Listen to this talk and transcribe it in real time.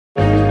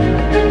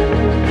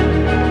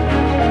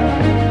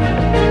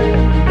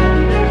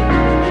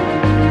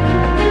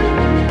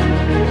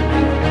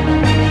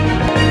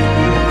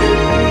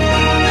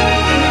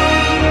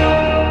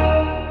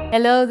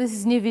Hello, this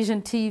is New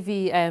Vision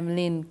TV. I am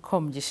Lynn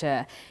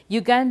Komjisha.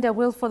 Uganda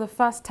will for the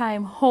first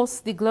time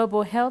host the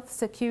Global Health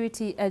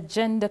Security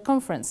Agenda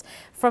Conference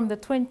from the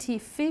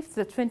 25th to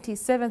the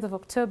 27th of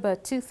October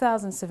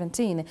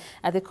 2017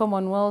 at the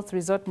Commonwealth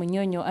Resort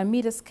Munyonyo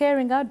amid a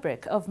scaring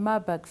outbreak of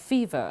Marburg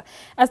fever.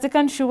 As the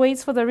country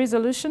waits for the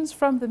resolutions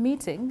from the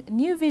meeting,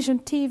 New Vision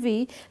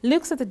TV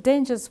looks at the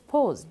dangers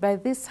posed by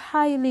this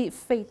highly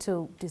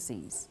fatal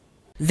disease.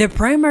 The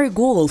primary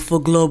goal for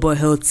Global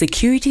Health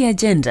Security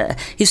Agenda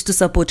is to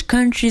support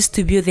countries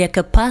to build their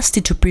capacity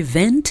to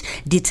prevent,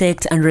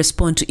 detect and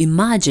respond to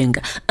emerging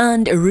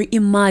and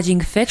re-emerging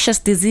infectious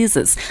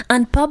diseases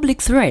and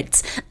public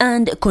threats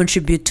and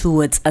contribute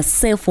towards a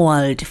safe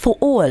world for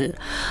all.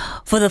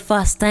 For the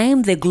first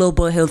time, the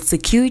Global Health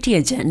Security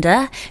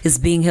Agenda is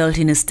being held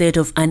in a state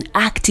of an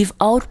active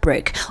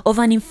outbreak of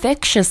an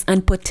infectious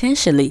and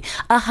potentially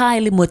a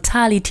highly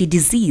mortality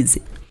disease.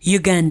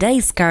 Uganda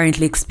is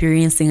currently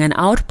experiencing an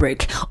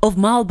outbreak of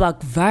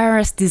Marburg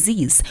virus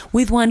disease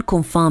with one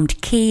confirmed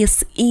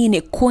case in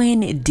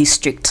Kwen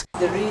district.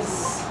 There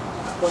is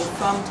a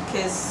confirmed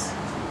case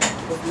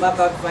of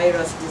Marburg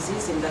virus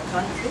disease in the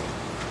country,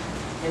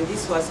 and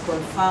this was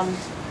confirmed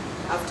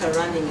after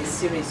running a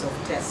series of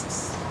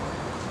tests.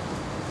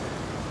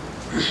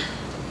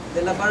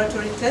 The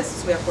laboratory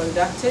tests were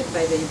conducted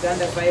by the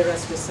Uganda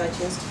Virus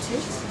Research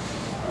Institute,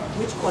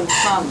 which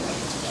confirmed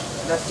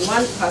that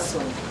one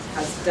person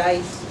has died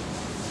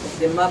of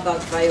the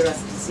Marburg virus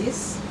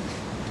disease,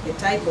 a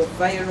type of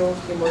viral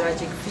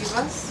hemorrhagic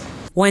fevers.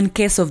 One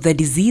case of the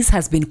disease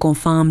has been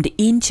confirmed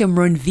in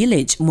Chemron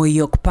Village,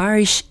 Moyok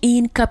Parish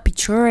in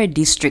Kapichora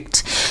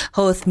district.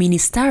 Health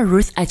Minister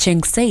Ruth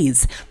Acheng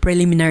says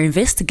preliminary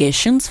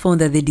investigations found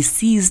that the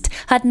deceased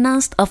had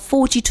nursed a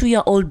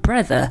 42-year-old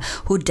brother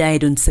who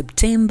died on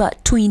September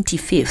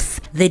 25th.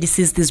 The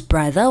deceased's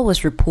brother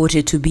was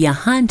reported to be a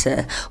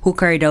hunter who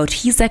carried out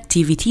his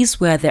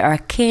activities where there are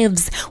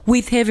caves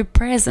with heavy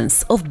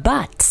presence of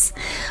bats.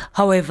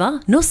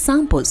 However, no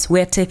samples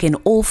were taken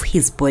of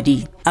his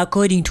body.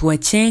 According to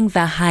Acheng,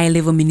 the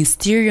high-level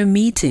ministerial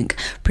meeting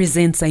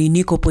presents a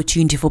unique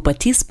opportunity for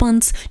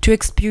participants to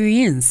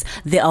experience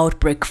the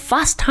outbreak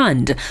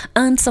firsthand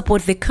and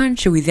support the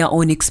country with their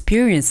own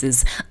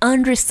experiences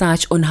and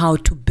research on how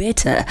to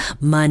better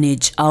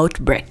manage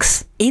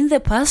outbreaks. In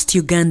the past,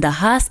 Uganda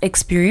has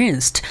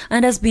experienced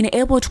and has been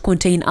able to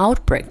contain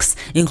outbreaks,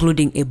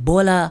 including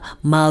Ebola,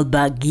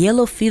 Marburg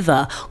yellow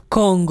fever,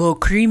 Congo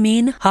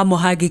crimin,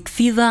 hemorrhagic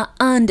fever,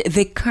 and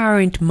the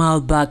current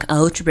Marburg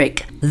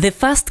outbreak. The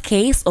first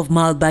case of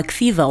Marburg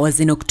fever was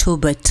in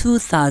October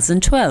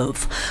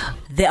 2012.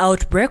 The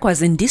outbreak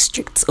was in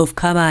districts of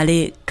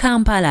Kabale,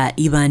 Kampala,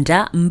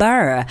 Ibanda,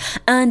 Mbara,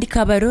 and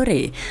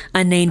Kabarore,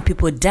 and 9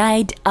 people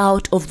died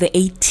out of the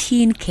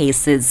 18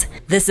 cases.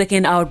 The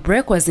second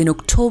outbreak was in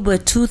October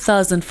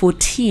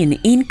 2014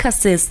 in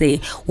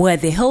Kasese, where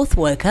the health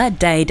worker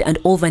died and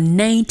over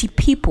 90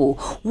 people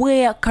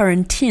were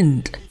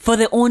quarantined. For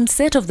the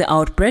onset of the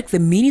outbreak, the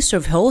Ministry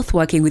of Health,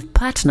 working with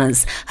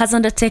partners, has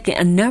undertaken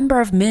a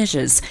number of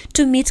measures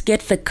to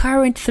mitigate the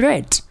current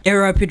threat. A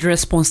rapid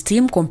response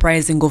team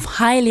comprising of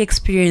highly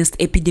experienced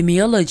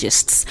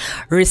epidemiologists,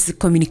 risk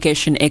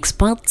communication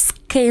experts,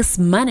 case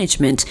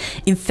management,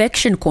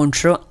 infection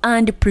control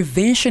and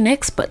prevention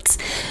experts,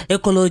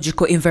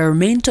 ecological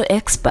environmental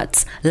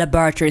experts,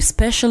 laboratory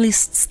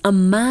specialists,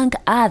 among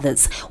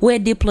others, were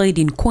deployed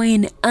in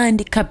Kwen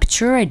and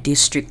Kapichora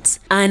districts.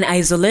 An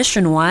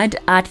isolation ward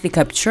at the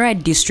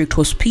Kapichora District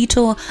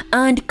Hospital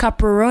and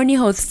Kaporoni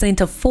Health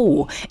Center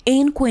 4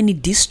 in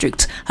Kwen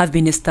district have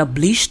been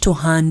established to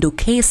handle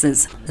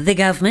cases. The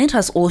government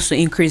has also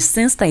increased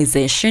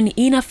sensitization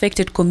in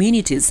affected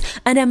communities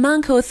and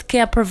among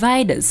healthcare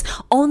providers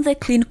on the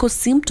clinical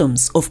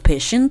symptoms of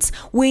patients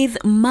with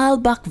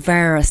Marburg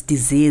virus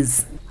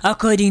disease.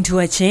 According to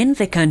Acheng,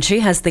 the country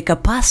has the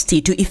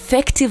capacity to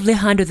effectively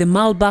handle the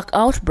Marburg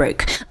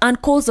outbreak and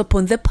calls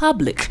upon the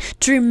public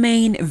to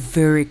remain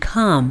very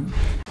calm.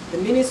 The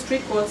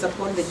ministry calls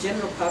upon the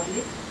general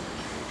public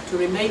to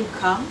remain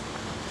calm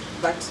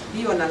but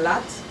be on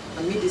alert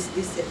amidst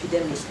this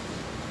epidemic.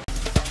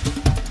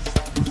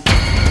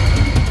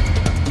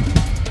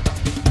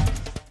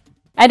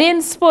 And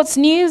in sports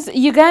news,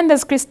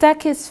 Uganda's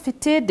Christakis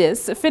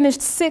Fitidis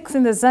finished 6th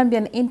in the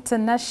Zambian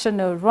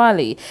International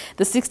Rally.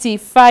 The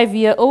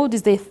 65-year-old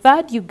is the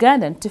third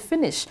Ugandan to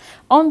finish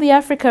on the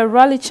Africa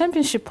Rally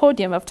Championship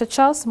podium after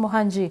Charles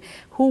Muhanji,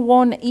 who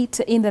won it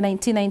in the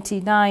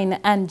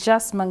 1999, and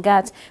Jas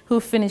Mangat, who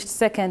finished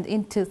second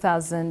in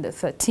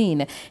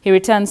 2013. He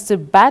returns to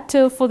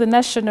battle for the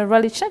National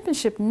Rally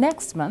Championship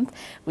next month,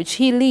 which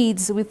he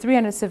leads with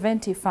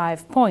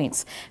 375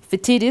 points.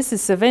 Fitidis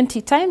is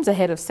 70 times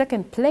ahead of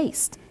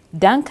second-placed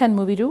Duncan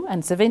Mubiru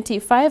and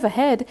 75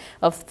 ahead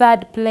of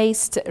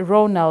third-placed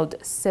Ronald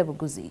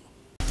Sebuguzi.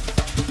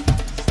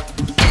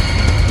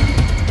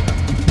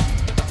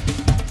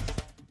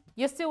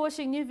 You're still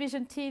watching New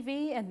Vision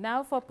TV, and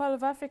now for Pearl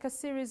of Africa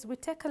series, we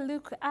take a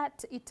look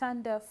at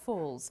Itanda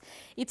Falls.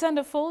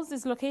 Itanda Falls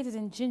is located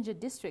in Jinja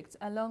district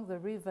along the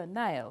River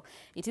Nile.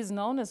 It is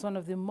known as one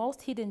of the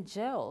most hidden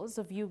gems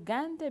of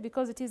Uganda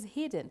because it is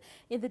hidden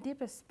in the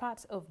deepest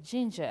part of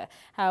Jinja.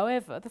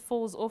 However, the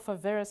falls offer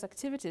various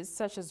activities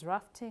such as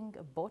rafting,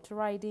 boat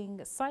riding,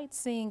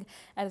 sightseeing,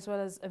 as well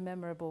as a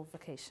memorable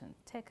vacation.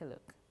 Take a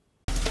look.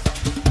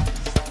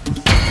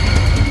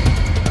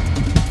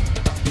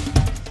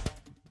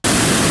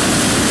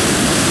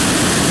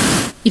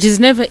 It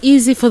is never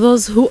easy for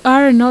those who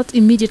are not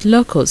immediate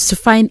locals to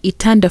find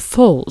Itanda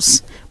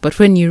Falls, but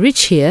when you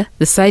reach here,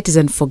 the sight is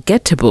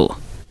unforgettable.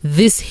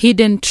 This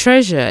hidden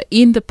treasure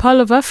in the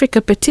Pearl of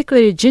Africa,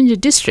 particularly Jinja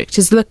district,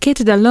 is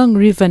located along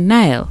River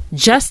Nile.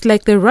 Just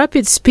like the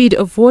rapid speed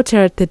of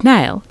water at the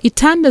Nile,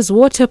 Itanda's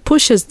water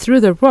pushes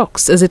through the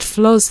rocks as it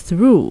flows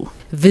through.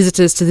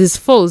 Visitors to these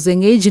falls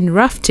engage in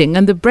rafting,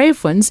 and the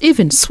brave ones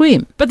even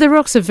swim. But the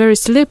rocks are very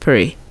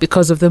slippery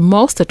because of the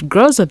moss that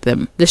grows on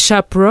them. The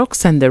sharp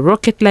rocks and the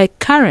rocket-like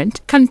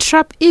current can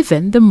trap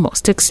even the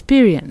most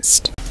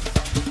experienced.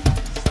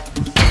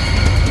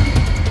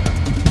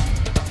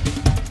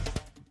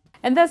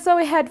 And that's all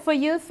we had for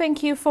you.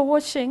 Thank you for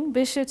watching.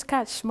 Be sure to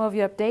catch more of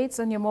your updates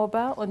on your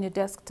mobile, on your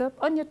desktop,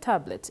 on your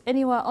tablet,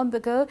 anywhere on the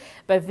go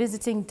by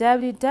visiting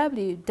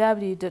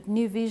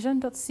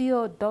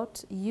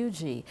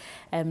www.newvision.co.ug.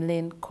 I'm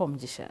Lynn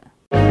Komjisha.